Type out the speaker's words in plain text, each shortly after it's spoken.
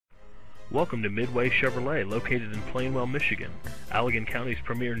Welcome to Midway Chevrolet, located in Plainwell, Michigan, Allegan County's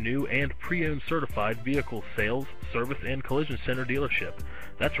premier new and pre-owned certified vehicle sales, service, and collision center dealership.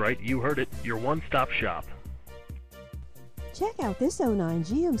 That's right, you heard it, your one-stop shop. Check out this '09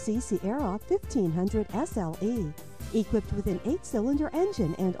 GMC Sierra 1500 SLE, equipped with an 8-cylinder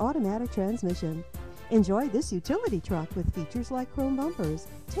engine and automatic transmission. Enjoy this utility truck with features like chrome bumpers,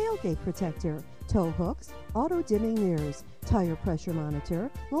 tailgate protector, tow hooks, auto-dimming mirrors, tire pressure monitor,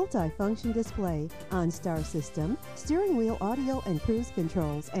 multi-function display, OnStar system, steering wheel audio and cruise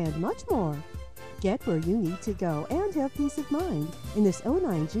controls, and much more. Get where you need to go and have peace of mind in this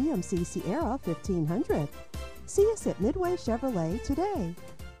 '09 GMC Sierra 1500. See us at Midway Chevrolet today.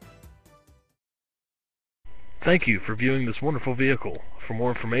 Thank you for viewing this wonderful vehicle. For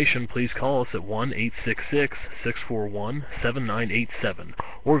more information, please call us at 1-866-641-7987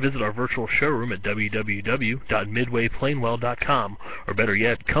 or visit our virtual showroom at www.midwayplainwell.com, or better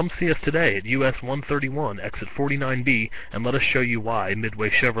yet, come see us today at US 131 exit 49B and let us show you why Midway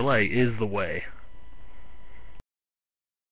Chevrolet is the way.